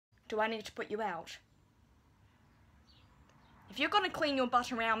do I need to put you out? If you're gonna clean your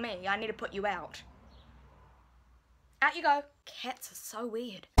butt around me, I need to put you out. Out you go. Cats are so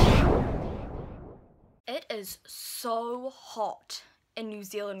weird. It is so hot in New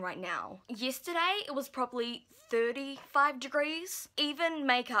Zealand right now. Yesterday it was probably 35 degrees. Even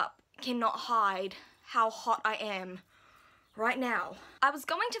makeup cannot hide how hot I am right now. I was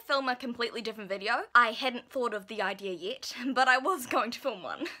going to film a completely different video. I hadn't thought of the idea yet, but I was going to film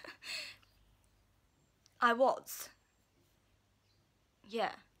one. I was.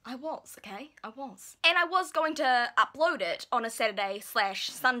 Yeah, I was, okay? I was. And I was going to upload it on a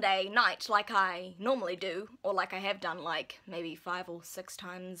Saturday/Sunday night like I normally do, or like I have done like maybe 5 or 6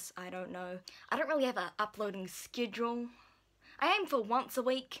 times, I don't know. I don't really have a uploading schedule. I aim for once a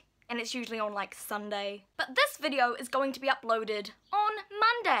week, and it's usually on like Sunday. But this video is going to be uploaded on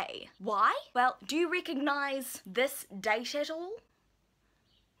Monday. Why? Well, do you recognize this date at all?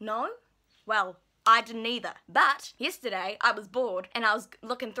 No? Well, I didn't either. But yesterday I was bored and I was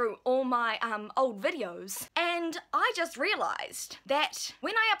looking through all my old videos, and I just realized that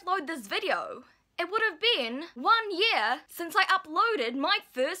when I upload this video, it would have been 1 year since I uploaded my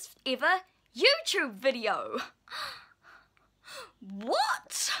first ever YouTube video.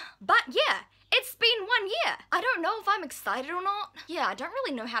 What? But yeah, it's been 1 year. I don't know if I'm excited or not. Yeah, I don't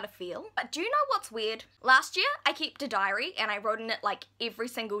really know how to feel. But do you know what's weird? Last year, I kept a diary and I wrote in it like every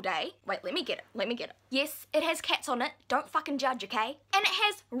single day. Wait, let me get it. Yes, it has cats on it. Don't fucking judge, okay? And it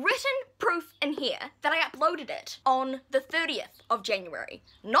has written proof in here that I uploaded it on the 30th of January,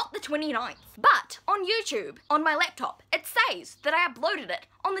 not the 29th. But on YouTube, on my laptop, it says that I uploaded it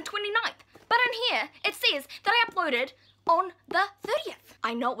on the 29th. But in here, it says that I uploaded on the 30th.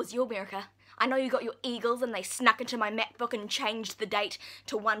 I know it was you, America. I know you got your eagles and they snuck into my MacBook and changed the date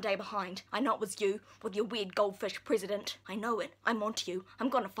to 1 day behind. I know it was you with your weird goldfish president. I know it. I'm onto you. I'm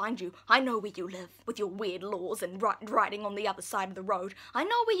gonna find you. I know where you live with your weird laws and writing on the other side of the road. I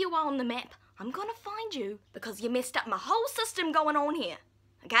know where you are on the map. I'm gonna find you because you messed up my whole system going on here.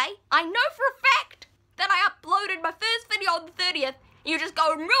 Okay? I know for a fact that I uploaded my first video on the 30th. You just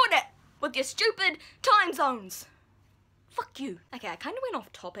go and ruin it with your stupid time zones. Fuck you. Okay, I kind of went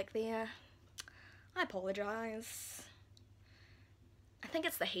off topic there. I apologize. I think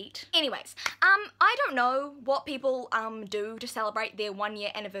it's the heat. Anyways, I don't know what people do to celebrate their 1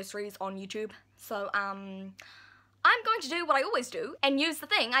 year anniversaries on YouTube. So I'm going to do what I always do and use the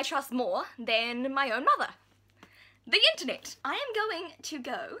thing I trust more than my own mother. The internet. I am going to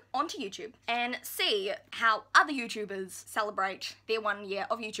go onto YouTube and see how other YouTubers celebrate their 1 year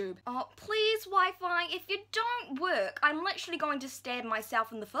of YouTube. Oh, please Wi-Fi, if you don't work, I'm literally going to stab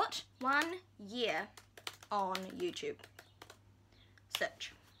myself in the foot. 1 year on YouTube.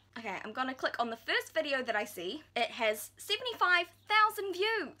 Search. Okay, I'm gonna click on the first video that I see. It has 75,000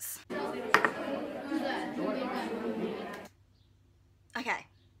 views. Okay.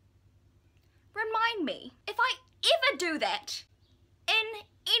 Remind me, if I ever do that in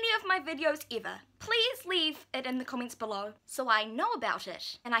any of my videos ever, please leave it in the comments below so I know about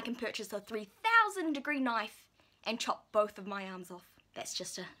it and I can purchase a 3,000 degree knife and chop both of my arms off. That's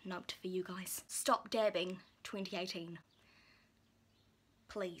just a note for you guys. Stop dabbing 2018.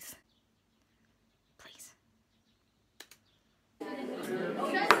 Please. Please. No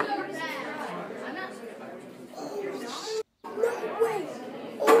way!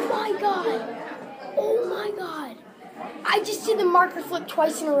 Oh my god! Oh my god! I just did the marker flip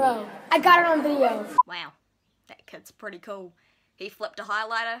twice in a row. I got it on video. Wow, that kid's pretty cool. He flipped a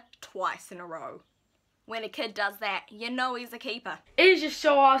highlighter twice in a row. When a kid does that, you know he's a keeper. It is just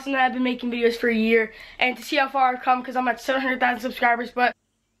so awesome that I've been making videos for a year and to see how far I've come because I'm at 700,000 subscribers, but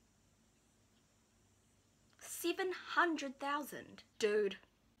 700,000? Dude.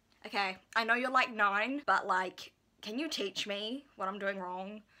 Okay, I know you're like 9, but like, can you teach me what I'm doing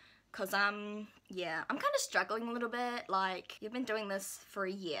wrong? Cause yeah, I'm kind of struggling a little bit. Like, you've been doing this for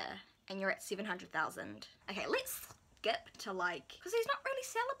a year and you're at 700,000. Okay, let's skip to like, cause he's not really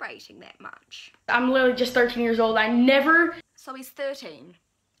celebrating that much. I'm literally just 13 years old. So he's 13.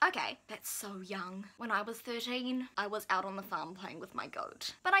 Okay, that's so young. When I was 13, I was out on the farm playing with my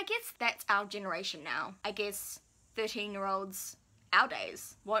goat. But I guess that's our generation now. I guess 13-year-olds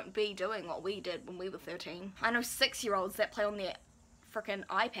nowadays won't be doing what we did when we were 13. I know 6-year-olds that play on their frickin'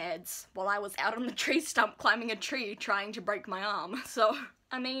 iPads while I was out on the tree stump climbing a tree trying to break my arm. So,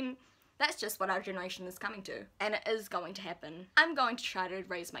 I mean, that's just what our generation is coming to. And it is going to happen. I'm going to try to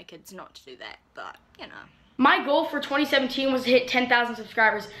raise my kids not to do that, but, you know. My goal for 2017 was to hit 10,000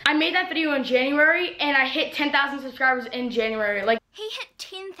 subscribers. I made that video in January and I hit 10,000 subscribers in January. Like, he hit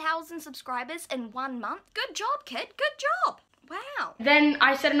 10,000 subscribers in 1 month? Good job, kid, good job. Wow. Then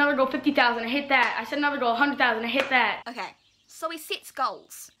I set another goal, 50,000, I hit that. I set another goal, 100,000, I hit that. Okay, so he sets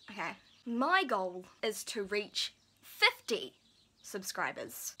goals. Okay, my goal is to reach 50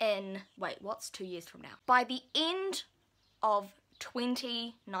 subscribers in, wait, what's 2 years from now? By the end of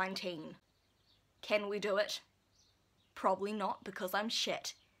 2019. Can we do it? Probably not, because I'm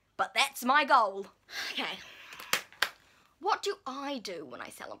shit. But that's my goal. Okay. What do I do when I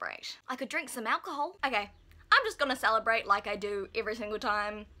celebrate? I could drink some alcohol. Okay, I'm just gonna celebrate like I do every single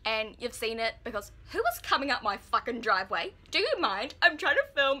time, and you've seen it because who is coming up my fucking driveway? Do you mind? I'm trying to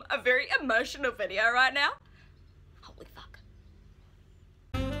film a very emotional video right now. Holy fuck.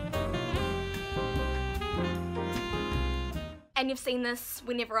 And you've seen this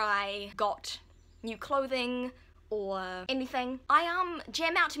whenever I got new clothing or anything. I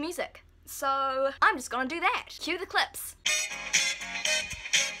jam out to music. So I'm just gonna do that. Cue the clips.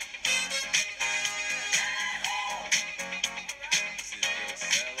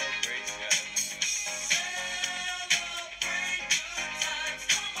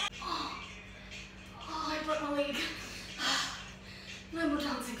 Oh, I broke my leg. No more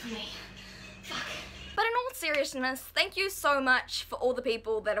dancing for me. Fuck. But in all seriousness, thank you so much for all the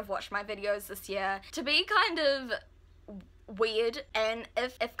people that have watched my videos this year. To be kind of weird, and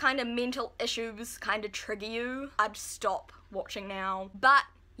if kind of mental issues kind of trigger you, I'd stop watching now. But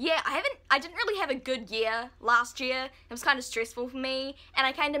yeah, I didn't really have a good year last year. It was kind of stressful for me, and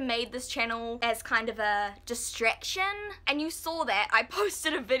I kind of made this channel as kind of a distraction, and you saw that. I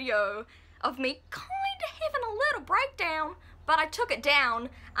posted a video of me kind of having a little breakdown, but I took it down,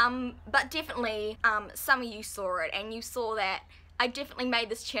 but definitely some of you saw it, and you saw that I definitely made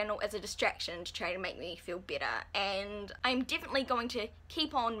this channel as a distraction to try to make me feel better, and I'm definitely going to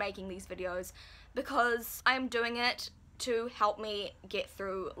keep on making these videos because I'm doing it to help me get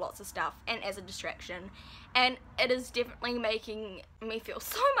through lots of stuff and as a distraction, and it is definitely making me feel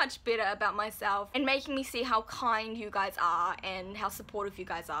so much better about myself and making me see how kind you guys are and how supportive you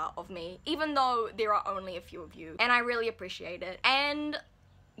guys are of me, even though there are only a few of you, and I really appreciate it. And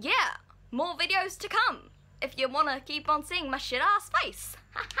yeah, more videos to come if you want to keep on seeing my shit ass face.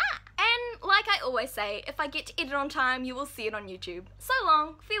 And like I always say, if I get to edit on time, you will see it on YouTube. So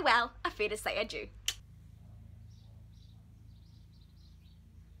long, farewell, I fear to say adieu.